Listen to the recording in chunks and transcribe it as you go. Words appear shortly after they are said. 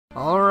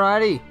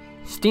Alrighty,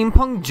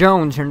 Steampunk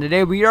Jones here, and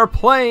today we are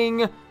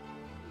playing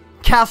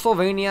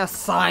Castlevania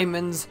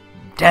Simon's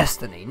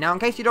Destiny. Now, in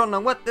case you don't know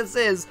what this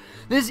is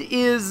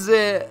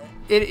it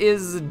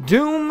is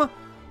Doom,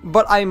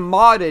 but I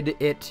modded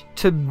it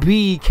to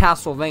be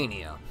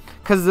Castlevania.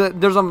 Because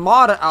there's a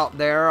mod out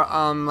there,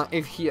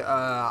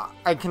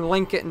 I can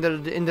link it in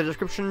the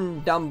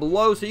description down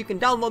below, so you can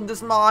download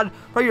this mod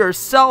for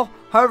yourself.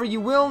 However,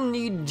 you will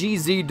need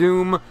GZ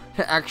Doom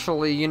to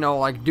actually,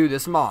 do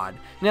this mod.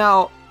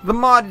 Now, the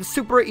mod is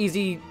super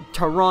easy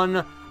to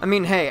run. I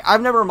mean, hey,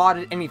 I've never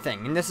modded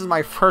anything, and this is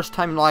my first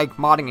time,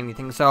 modding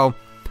anything, so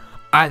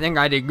I think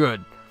I did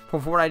good for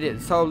what I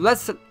did. So,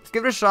 let's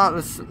give it a shot.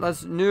 Let's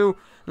do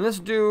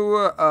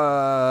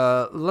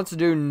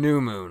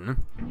New Moon.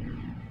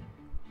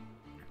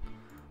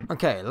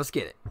 Okay, let's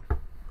get it.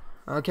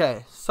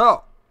 Okay,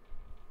 so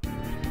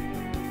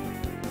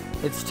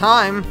it's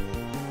time.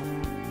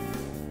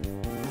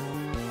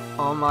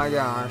 Oh my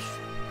gosh.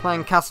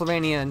 Playing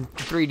Castlevania in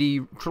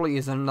 3D truly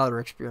is another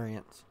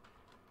experience.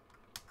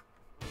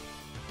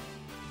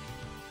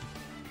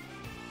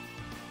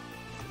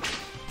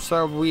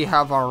 So we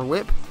have our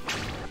whip.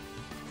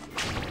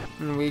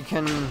 And we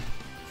can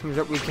things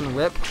that we can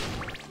whip.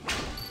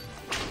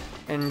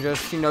 And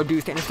just,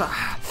 do standard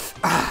stuff.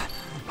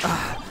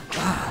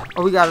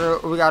 Oh, we got a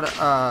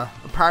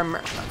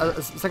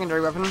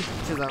secondary weapon,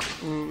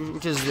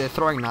 which is the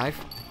throwing knife.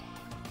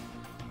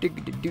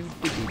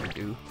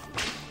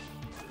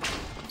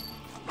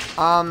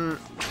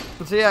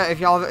 So yeah, if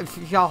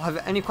y'all have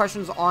any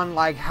questions on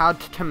how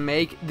to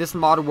make this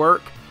mod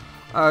work,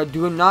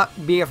 do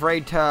not be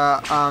afraid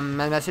to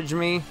message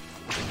me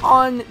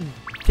on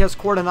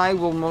Discord, and I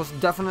will most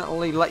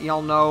definitely let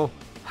y'all know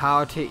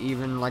how to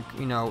even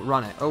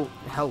run it. Oh,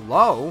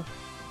 hello.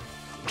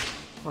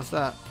 What's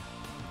that?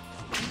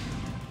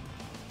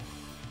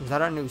 Is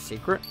that a new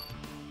secret?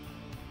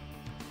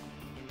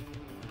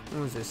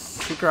 What was this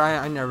secret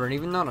I never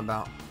even known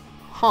about?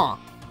 Huh.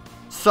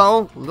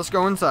 So, let's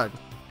go inside.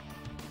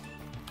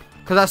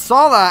 Because I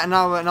saw that and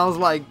I was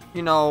like,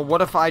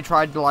 what if I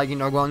tried to go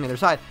on the other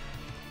side?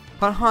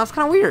 But, that's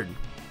kind of weird.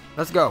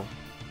 Let's go.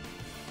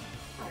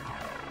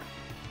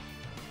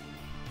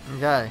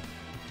 Okay.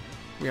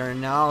 We are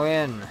now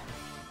in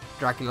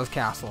Dracula's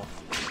castle.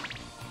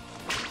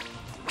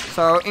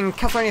 So, in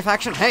Castlevania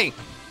fashion, hey!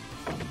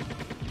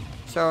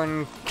 So,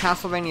 in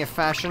Castlevania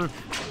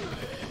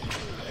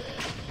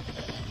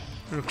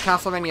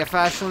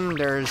fashion,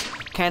 there's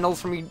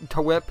candles for me to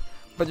whip,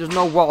 but there's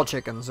no wall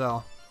chicken,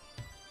 so.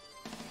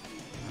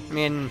 I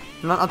mean,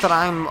 not that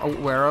I'm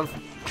aware of.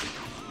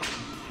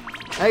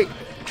 Hey!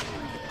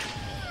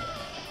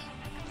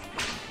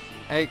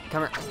 Hey,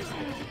 come here.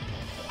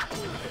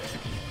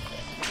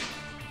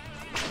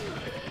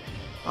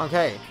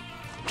 Okay.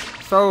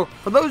 So,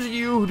 for those of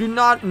you who do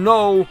not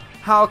know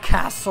how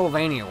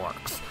Castlevania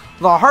works,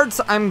 the hearts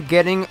I'm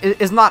getting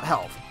is not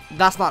health.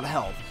 That's not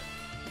health.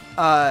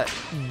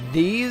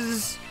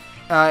 It's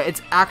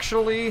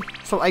actually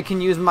so I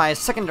can use my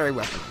secondary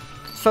weapon.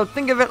 So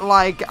think of it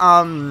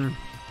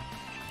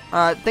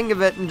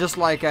just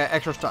like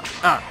extra stuff.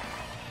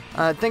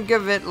 Think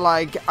of it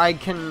like I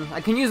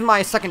can use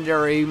my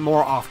secondary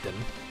more often.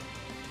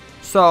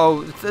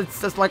 So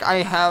it's just like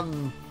I have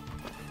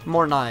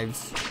more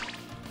knives.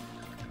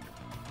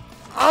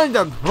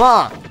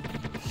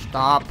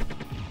 Stop.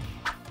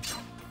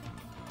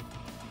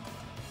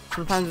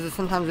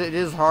 Sometimes it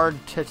is hard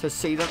to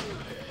see them.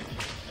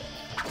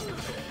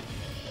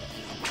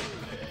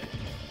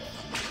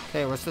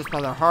 Okay, what's this?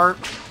 Another heart?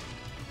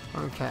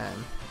 Okay.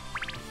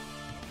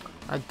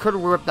 I could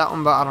whip that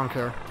one, but I don't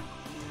care.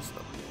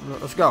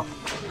 Let's go.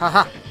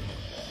 Haha.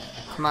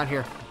 Come out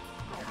here.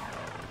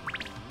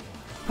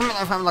 Come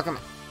here, look at me.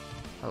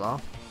 Hello?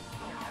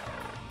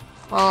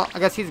 Well, I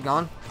guess he's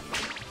gone.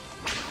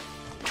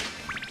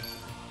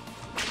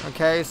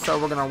 Okay, so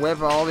we're gonna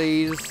whip all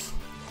these.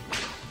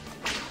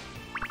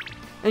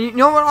 And you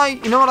know what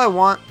I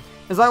want?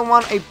 Is I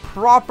want a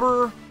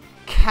proper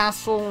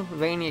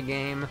Castlevania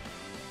game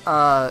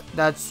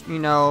that's,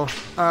 kind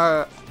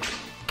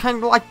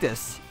of like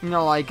this, in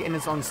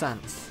its own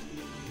sense.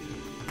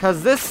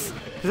 Cause this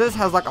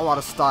has a lot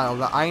of style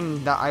that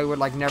I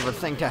would never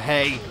think to.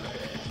 Hey,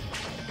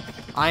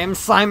 I am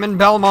Simon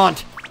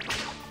Belmont.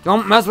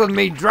 Don't mess with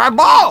me, drag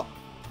ball.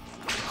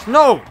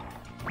 No,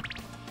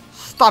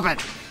 stop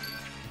it.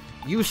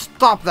 You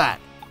stop that.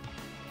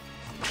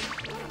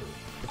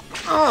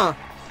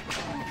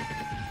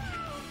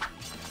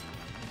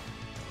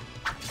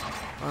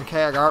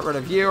 Okay, I got rid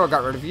of you.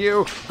 Got rid of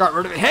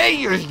it. Hey,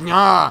 you're okay,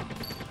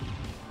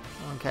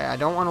 I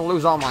don't want to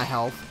lose all my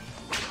health.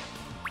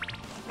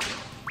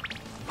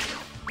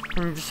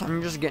 I'm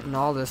just getting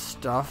all this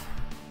stuff.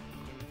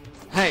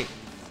 Hey.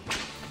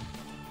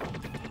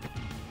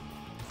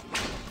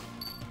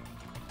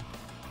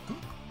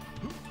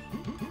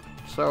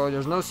 So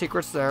there's no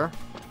secrets there.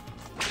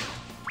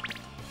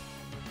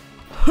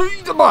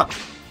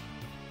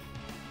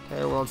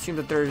 Okay, well, it seems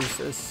that there's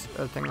this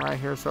thing right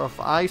here. So if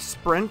I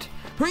sprint,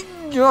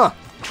 just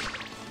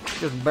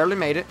barely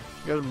made it.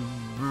 Just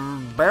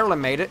barely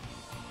made it.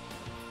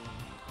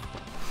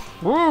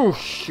 Oh,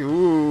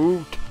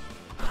 shoot.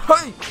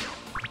 Hey!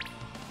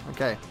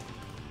 Okay.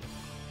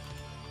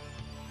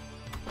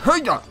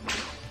 Hey!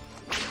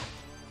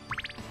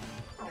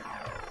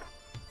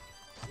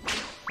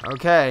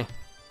 Okay.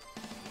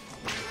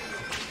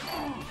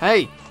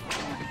 Hey!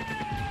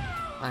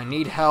 I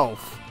need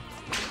health.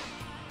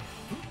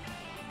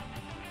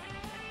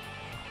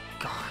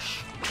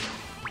 Gosh.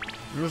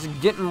 I'm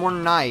just getting more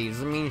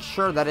knives. I mean,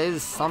 sure, that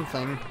is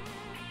something.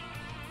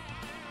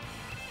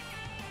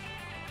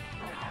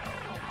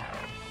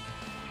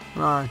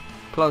 Alright,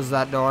 close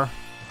that door.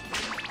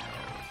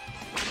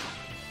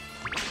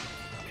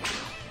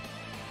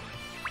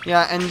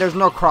 Yeah, and there's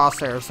no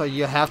crosshair, so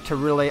you have to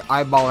really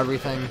eyeball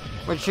everything.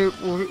 Which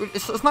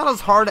it's not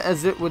as hard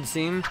as it would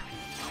seem,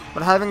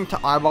 but having to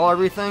eyeball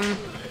everything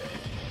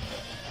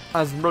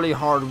is really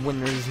hard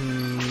when there's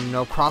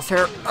no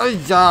crosshair.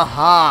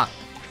 Aha!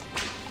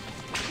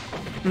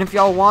 And if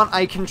y'all want,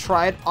 I can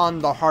try it on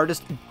the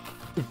hardest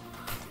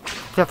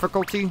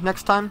difficulty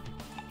next time.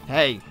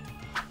 Hey.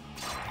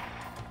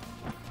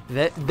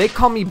 They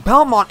call me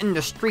Belmont in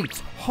the streets.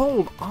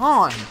 Hold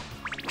on.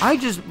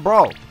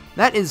 Bro,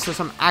 that is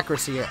some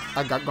accuracy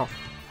I got going.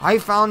 I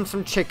found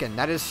some chicken.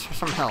 That is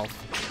some health.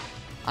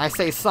 I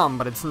say some,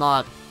 but it's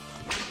not.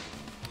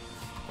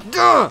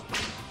 Duh!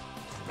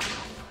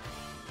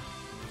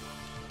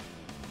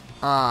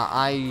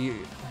 I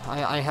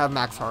have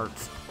max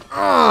hearts.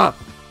 Ugh!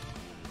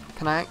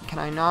 Can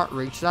I not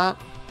reach that?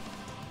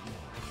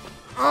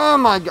 Oh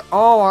my god.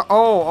 Oh.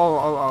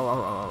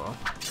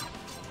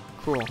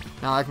 Cool.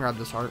 Now I can grab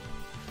this heart.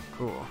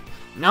 Cool.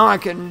 Now I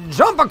can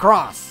jump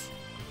across.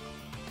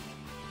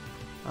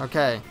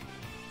 Okay.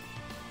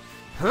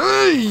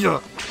 Hey!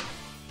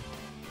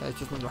 That's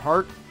just another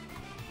heart.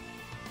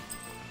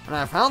 And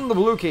I found the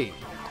blue key.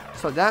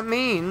 So that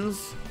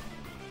means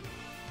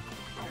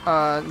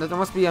that there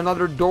must be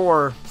another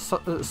door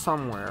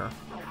somewhere.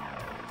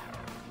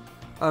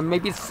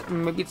 Maybe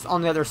it's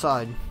on the other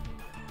side.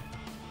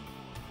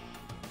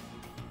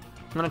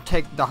 I'm gonna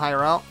take the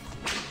higher out.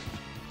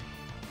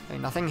 Hey,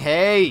 nothing.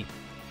 Hey!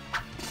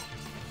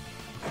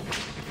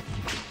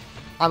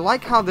 I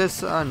like how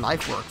this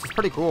knife works. It's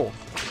pretty cool.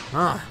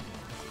 Huh.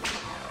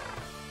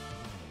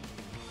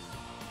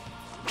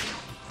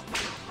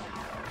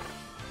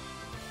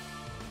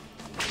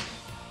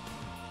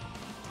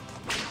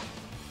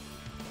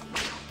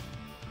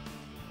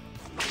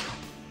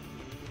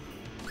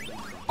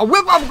 A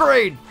whip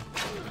upgrade!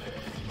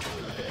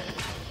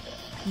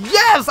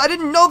 Yes! I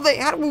didn't know they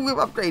had whip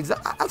upgrades.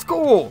 That's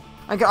cool.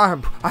 I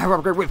have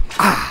upgrade whip.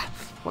 Ah!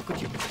 What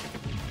could you...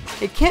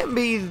 It can't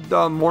be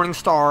the Morning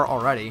Star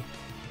already.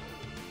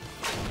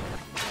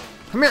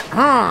 Come here.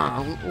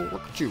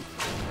 Look at you.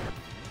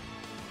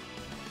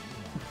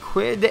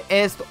 Quid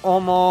est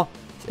homo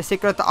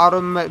secret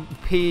aurum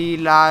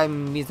pila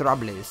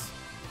miserabilis.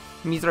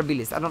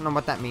 Miserabilis. I don't know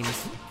what that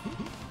means.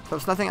 So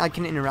it's nothing I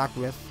can interact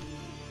with.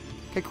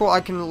 Okay, cool.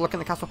 I can look in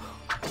the castle.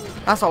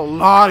 That's a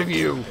lot of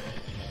you.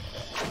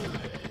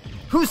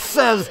 Who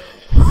says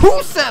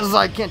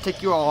I can't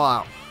take you all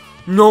out?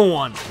 No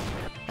one.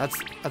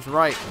 That's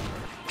right.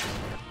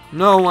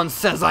 No one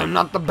says I'm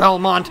not the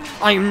Belmont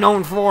I am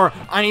known for.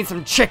 I need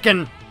some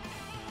chicken.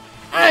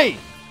 Hey!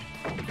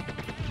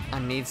 I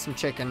need some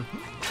chicken.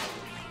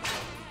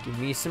 Give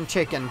me some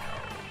chicken.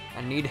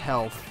 I need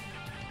health.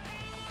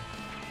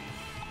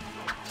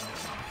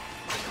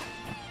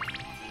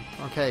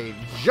 Okay,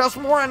 just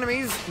more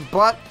enemies,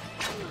 but...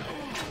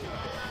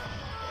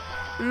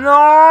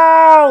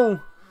 No!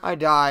 I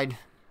died.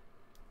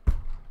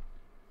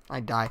 I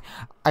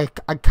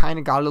kind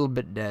of got a little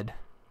bit dead.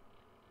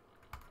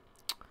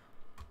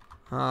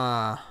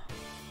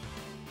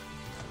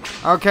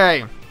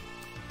 Okay.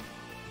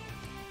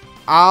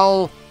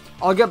 I'll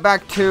get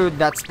back to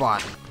that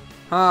spot.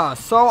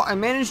 So I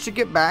managed to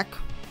get back.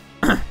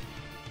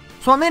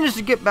 So I managed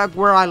to get back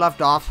where I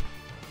left off.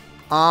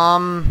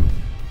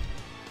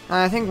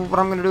 I think what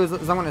I'm gonna do is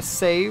I'm gonna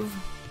save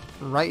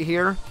right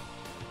here.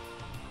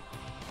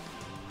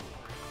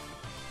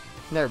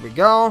 There we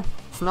go.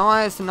 So now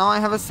I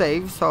have a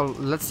save. So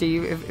let's see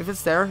if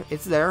it's there.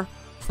 It's there.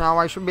 So now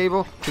I should be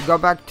able to go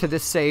back to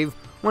this save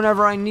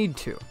whenever I need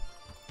to.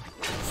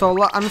 So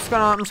I'm just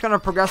gonna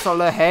progress a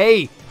little.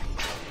 Hey.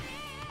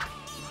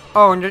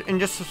 Oh, and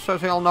just so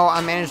y'all know, I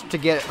managed to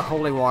get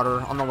holy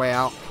water on the way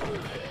out.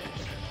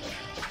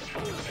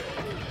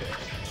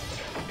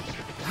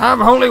 Have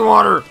holy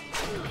water.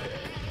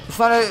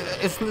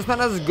 It's not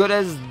as good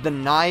as the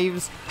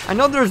knives. I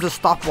know there's a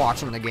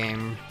stopwatch in the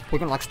game. We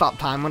can like stop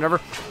time,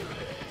 whatever.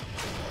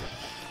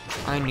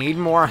 I need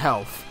more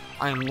health.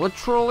 I am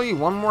literally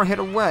one more hit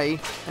away,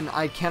 and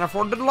I can't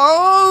afford to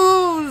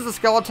lose. The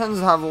skeletons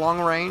have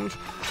long range.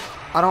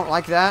 I don't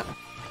like that.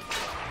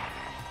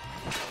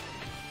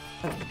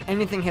 If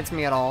anything hits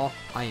me at all,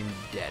 I am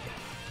dead.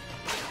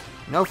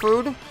 No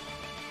food.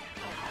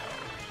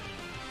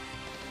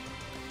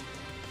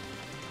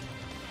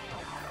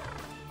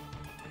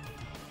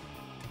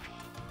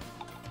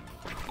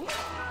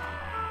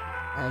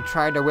 I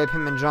tried to whip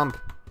him and jump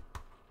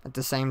at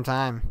the same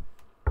time.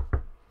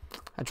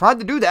 I tried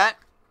to do that.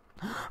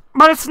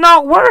 But it's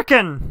not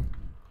working!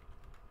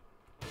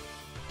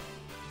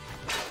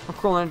 Oh,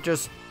 cool, and it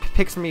just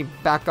picks me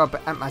back up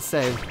at my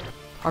save.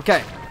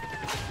 Okay.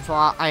 So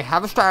I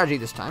have a strategy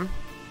this time.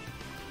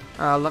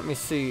 Let me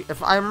see.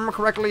 If I remember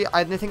correctly,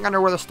 I think I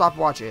know where the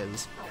stopwatch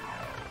is.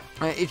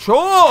 It's...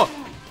 Oh!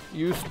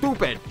 You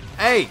stupid!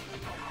 Hey!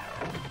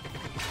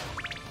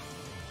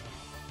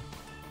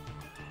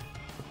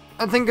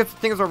 I think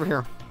it's over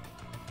here.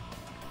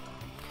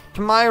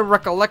 To my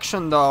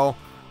recollection, though,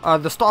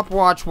 the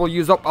stopwatch will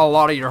use up a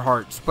lot of your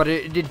hearts, but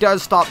it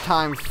does stop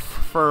time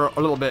for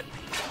a little bit.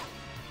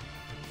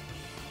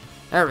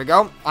 There we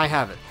go. I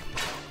have it.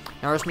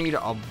 Now I just need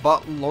a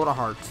buttload of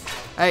hearts.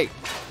 Hey,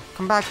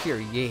 come back here.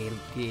 Yeah.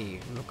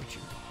 Look at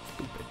you.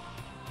 Stupid.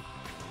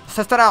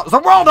 Test that out.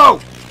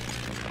 Zeraldo!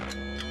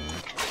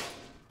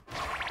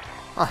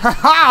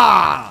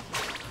 Ha!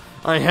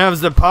 I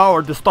have the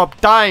power to stop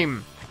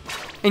time.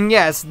 And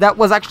yes, that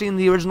was actually in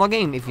the original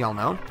game, if y'all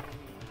know.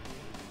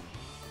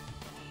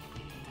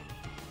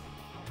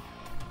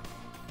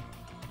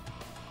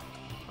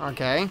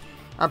 Okay.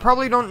 I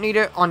probably don't need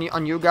it on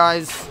you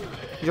guys.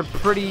 You're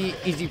pretty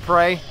easy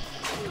prey.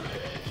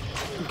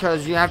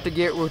 Because you have to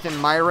get within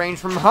my range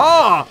from...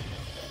 Ha!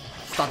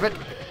 Stop it.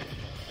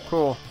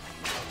 Cool.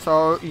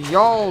 So,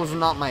 y'all's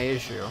not my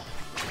issue.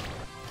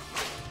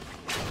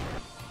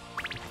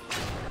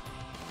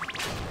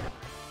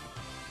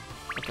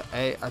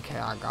 Okay,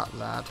 I got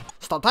that.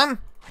 Stop time!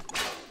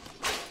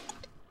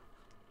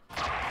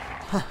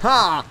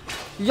 Haha!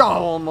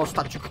 Y'all almost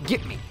thought you could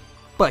get me,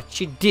 but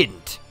you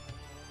didn't.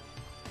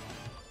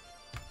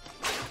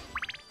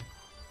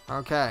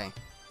 Okay.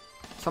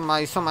 So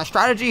my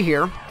strategy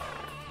here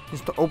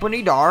is to open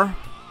the door,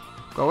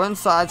 go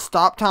inside,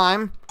 stop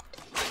time,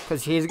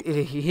 because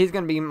he's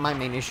gonna be my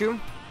main issue.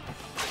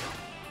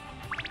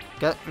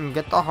 Get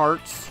the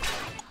hearts.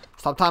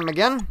 Stop time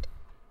again.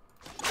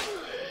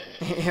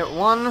 Hit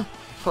one,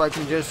 so I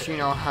can just, you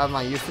know, have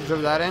my usage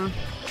of that in.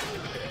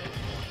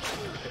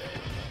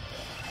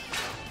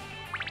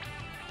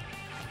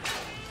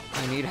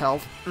 I need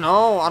health.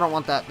 No, I don't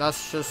want that.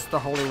 That's just the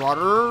holy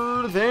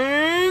water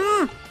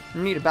thing.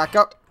 Need to back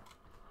up.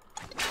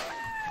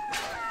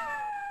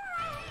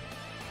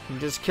 I'm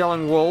just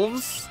killing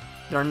wolves.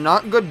 They're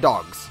not good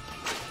dogs.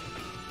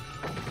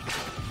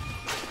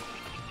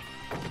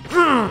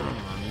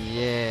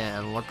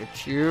 Yeah, look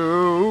at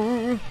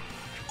you.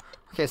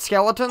 Okay,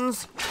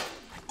 skeletons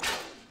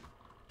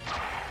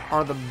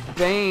are the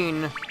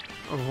bane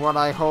of what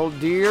I hold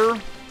dear.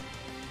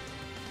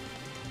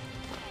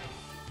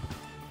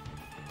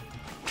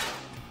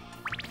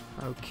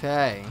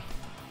 Okay.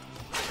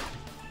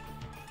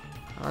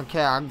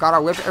 Okay, I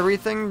gotta whip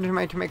everything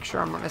to make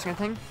sure I'm not missing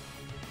anything.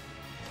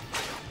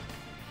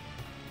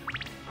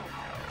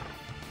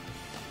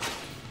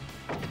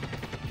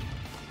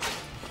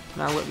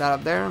 Can I whip that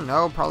up there?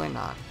 No, probably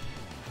not.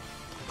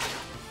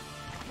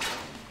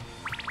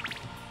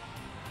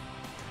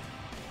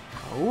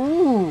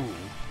 Ooh,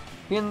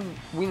 we in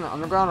the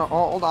underground. Oh,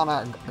 hold on,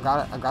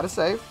 I gotta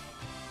save.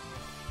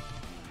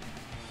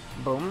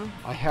 Boom,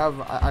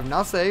 I've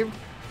now saved.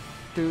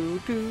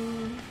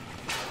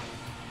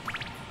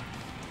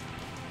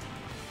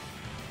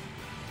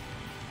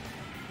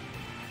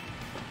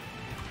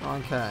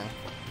 Okay.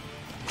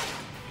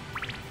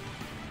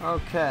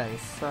 Okay,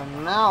 so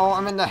now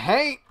I'm in the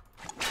hay.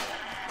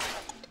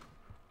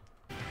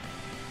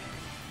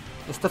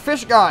 It's the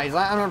fish guys.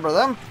 I remember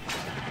them.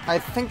 I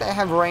think they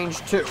have range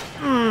too.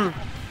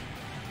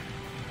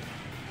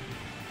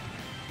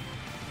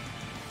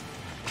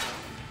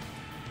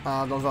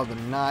 Those are the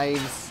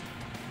knives.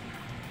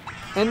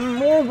 And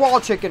more wall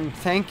chicken,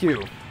 thank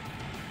you.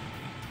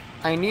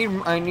 I need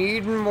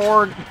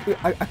more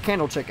a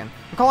candle chicken.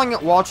 I'm calling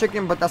it wall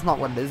chicken, but that's not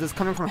what it is. It's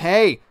coming from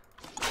hay.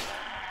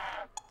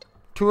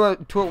 Two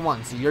at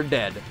once. You're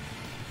dead.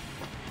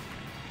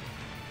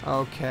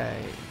 Okay.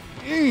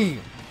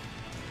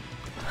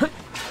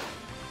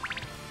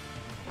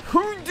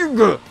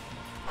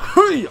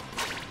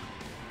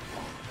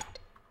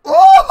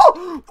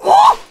 Oh!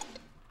 Oh!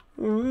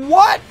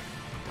 What?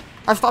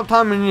 I stopped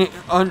timing it.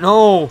 Oh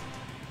no.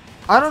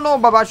 I don't know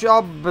about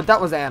y'all, but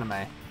that was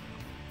anime.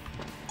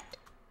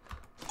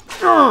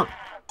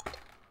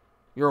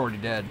 You're already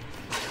dead.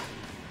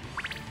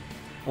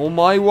 Oh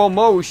my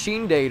womo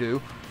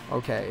shinderu.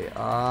 Okay,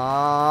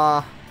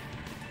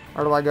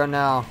 where do I go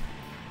now?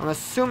 I'm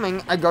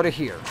assuming I go to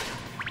here.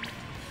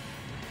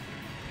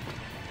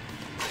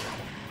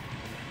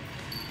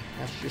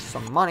 That's just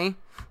some money.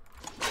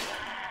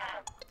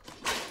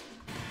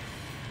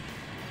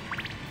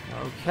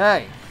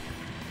 Okay.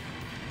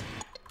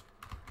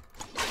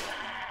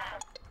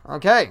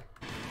 Okay.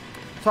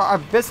 So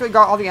I've basically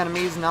got all the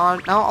enemies. Now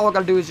all I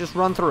gotta do is just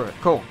run through it.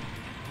 Cool.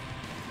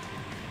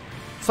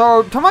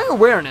 So, to my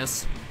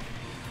awareness,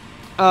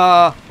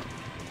 oh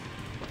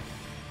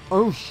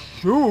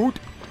shoot.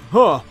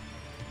 Huh.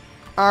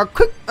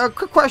 Quick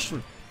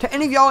question. To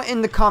any of y'all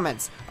in the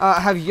comments,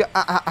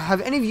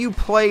 have any of you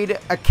played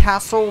a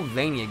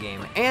Castlevania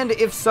game? And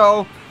if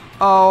so,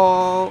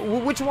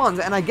 which ones?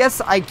 And I guess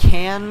I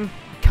can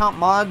count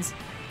mods.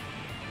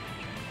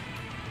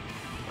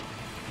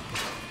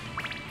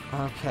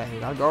 Okay,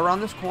 gotta go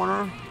around this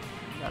corner.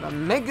 Gotta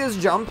make this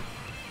jump.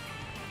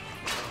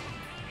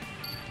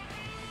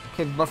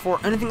 Okay, before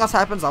anything else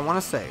happens, I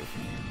want to save.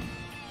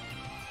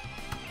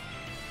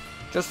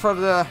 Just for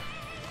the...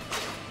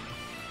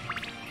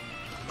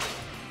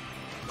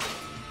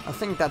 I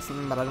think that's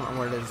something, but I don't know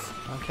what it is.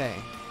 Okay.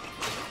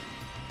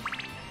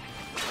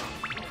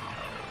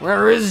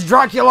 Where is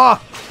Dracula?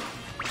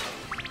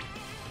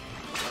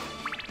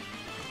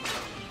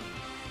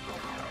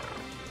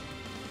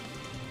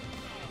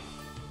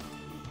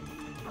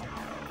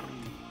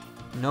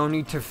 No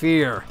need to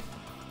fear.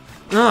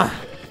 I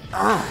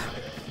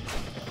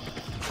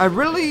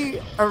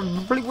really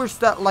wish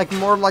that like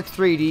more like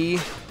 3D,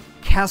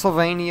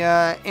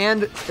 Castlevania,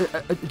 and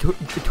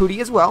 2D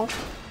as well.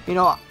 You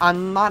know,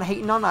 I'm not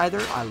hating on either.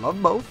 I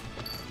love both.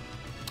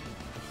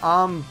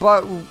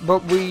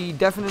 But we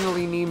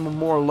definitely need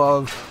more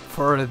love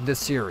for this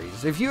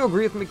series. If you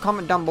agree with me,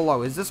 comment down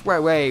below. Is this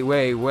wait?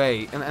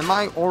 Am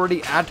I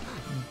already at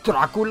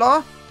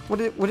Dracula? What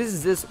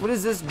is this? What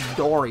is this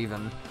door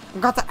even? I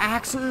got the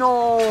axe.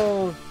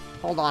 No.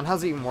 Hold on.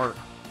 How's it even work?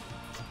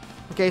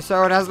 Okay,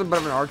 so it has a bit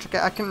of an arch. Okay,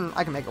 I can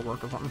make it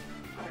work or something.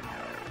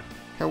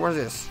 Okay, what is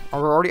this?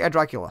 Oh, we're already at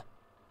Dracula.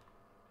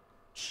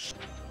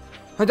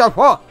 Hey,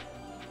 whoa!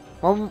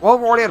 Well,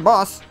 we're already at a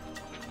boss.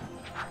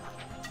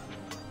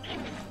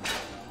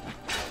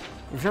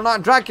 If you're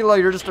not Dracula,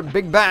 you're just a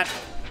big bat.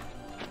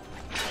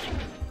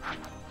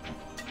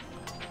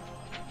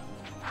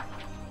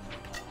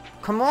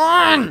 Come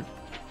on!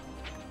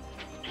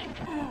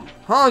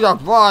 Oh, the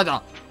father!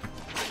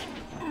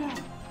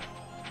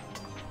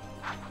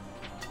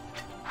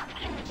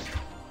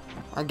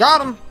 I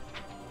got him.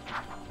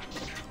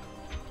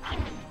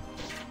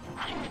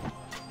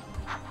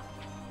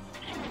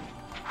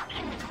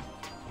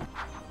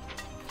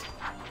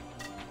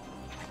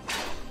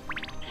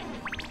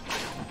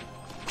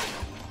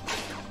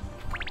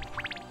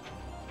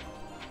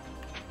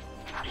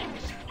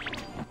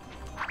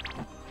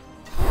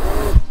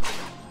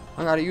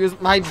 I gotta use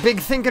my big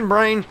thinking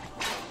brain.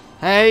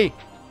 Hey.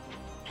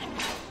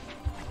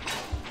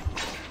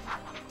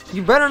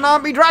 You better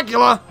not be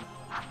Dracula.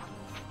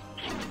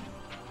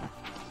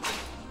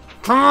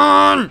 Come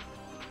on.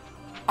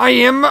 I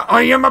am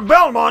a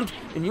Belmont,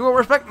 and you will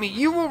respect me.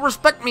 You will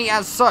respect me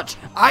as such.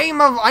 I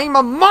am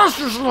a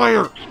monster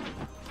slayer.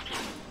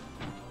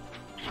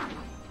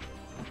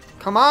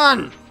 Come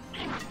on.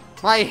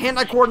 My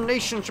hand-eye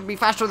coordination should be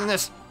faster than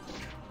this.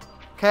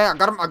 Okay, I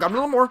got him. I got him a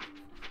little more.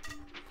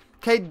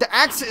 Okay, the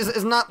axe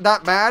is not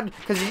that bad,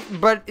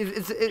 but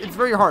it's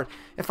very hard.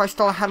 If I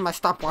still had my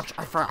stopwatch,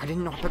 I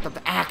didn't know I picked up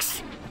the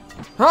axe.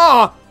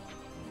 Ah!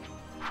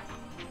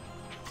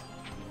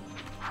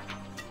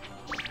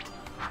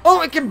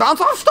 Oh, it can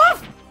bounce off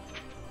stuff?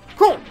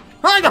 Cool.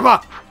 No!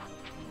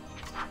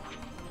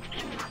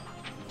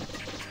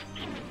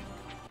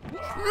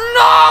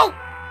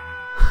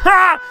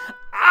 Ha!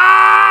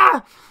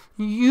 Ah!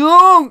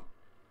 You!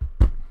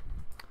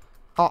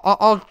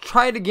 I'll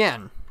try it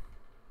again.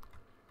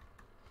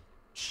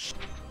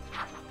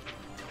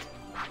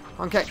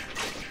 Okay.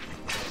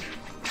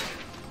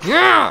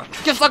 Yeah!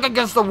 Get stuck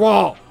against the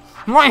wall!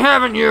 Why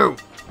haven't you?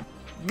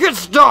 Get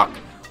stuck!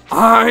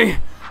 I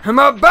am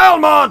a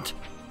Belmont!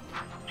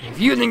 If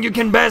you think you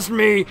can best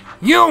me,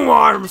 you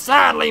are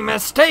sadly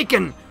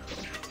mistaken!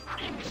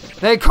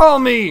 They call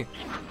me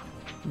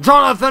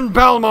Jonathan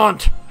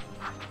Belmont!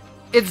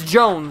 It's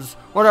Jones.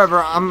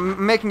 Whatever,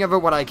 I'm making of it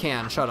what I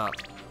can. Shut up.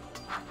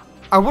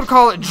 I would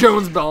call it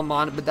Jones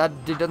Belmont, but that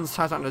it doesn't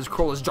sound as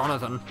cool as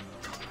Jonathan.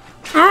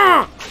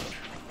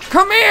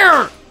 Come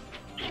here!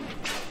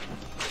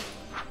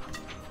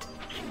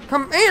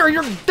 Come here,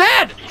 you're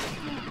dead!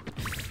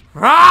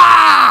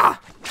 Ah!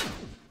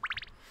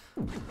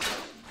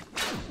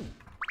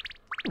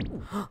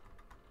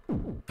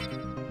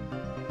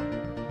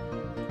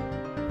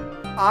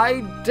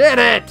 I did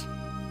it!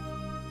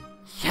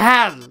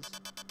 Yes!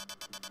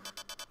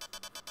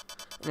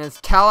 And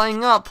it's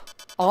tallying up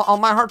all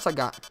my hearts I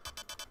got.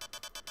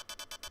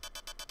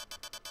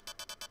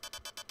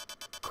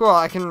 Cool,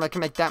 I can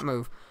make that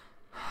move.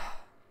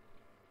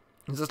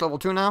 Is this level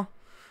 2 now?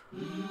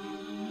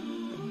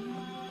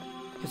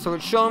 So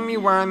it's showing me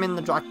where I'm in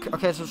the drac.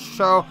 Okay,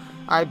 so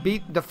I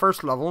beat the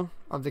first level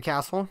of the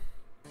castle.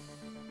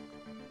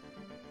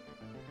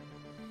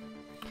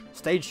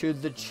 Stage 2,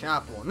 the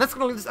chapel. And that's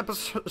gonna leave this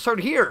episode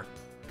here.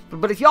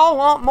 But if y'all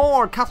want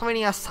more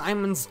Castlevania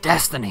Simon's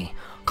Destiny,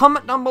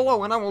 comment down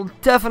below and I will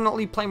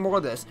definitely play more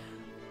of this.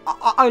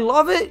 I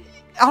love it.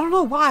 I don't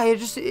know why.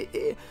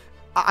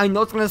 I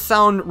know it's gonna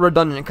sound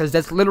redundant because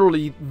that's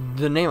literally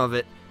the name of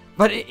it.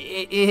 But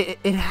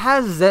it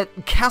has that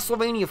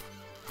Castlevania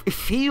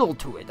feel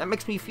to it. That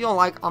makes me feel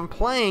like I'm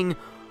playing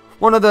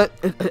one of the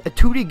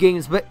 2D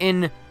games, but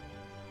in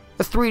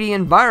a 3D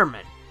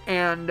environment.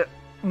 And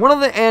one of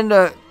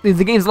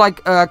the games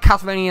like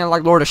Castlevania,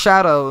 like Lord of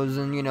Shadows,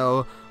 and you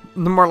know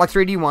the more like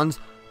 3D ones.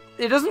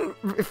 It doesn't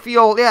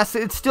feel. Yes,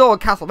 it's still a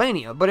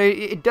Castlevania, but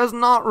it does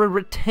not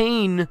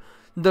retain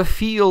the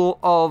feel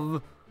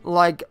of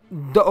like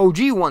the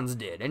OG ones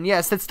did. And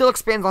yes, it still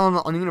expands on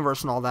the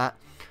universe and all that.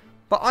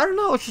 But I don't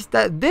know, it's just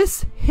that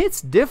this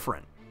hits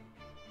different.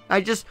 I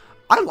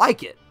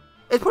like it.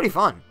 It's pretty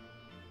fun.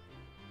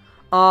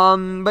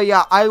 But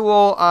yeah, I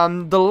will,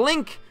 the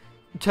link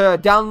to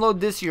download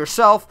this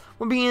yourself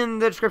will be in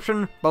the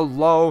description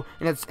below,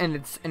 and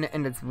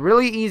it's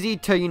really easy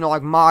to, you know,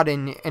 like mod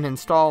and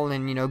install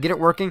and, you know, get it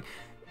working.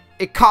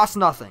 It costs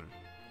nothing.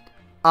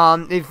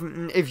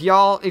 If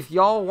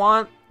y'all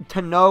want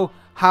to know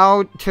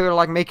how to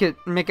like make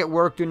it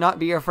work, do not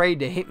be afraid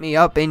to hit me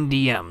up in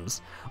DMs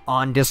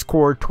on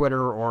Discord,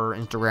 Twitter, or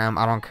Instagram.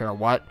 I don't care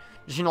what.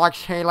 Just, you know, like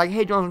say like,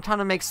 hey Jones, I'm trying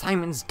to make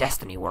Simon's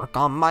Destiny work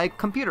on my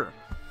computer.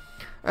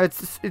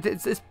 It's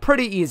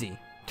pretty easy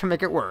to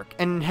make it work.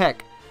 And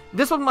heck,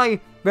 this was my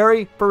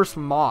very first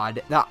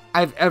mod that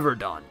I've ever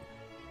done.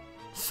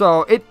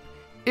 So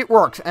it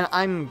works, and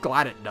I'm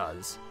glad it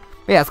does.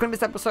 But yeah, it's gonna be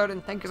this episode,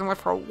 and thank you so much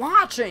for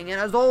watching. And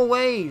as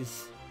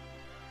always,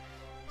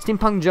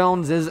 Steampunk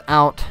Jones is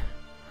out.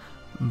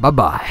 Bye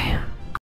bye.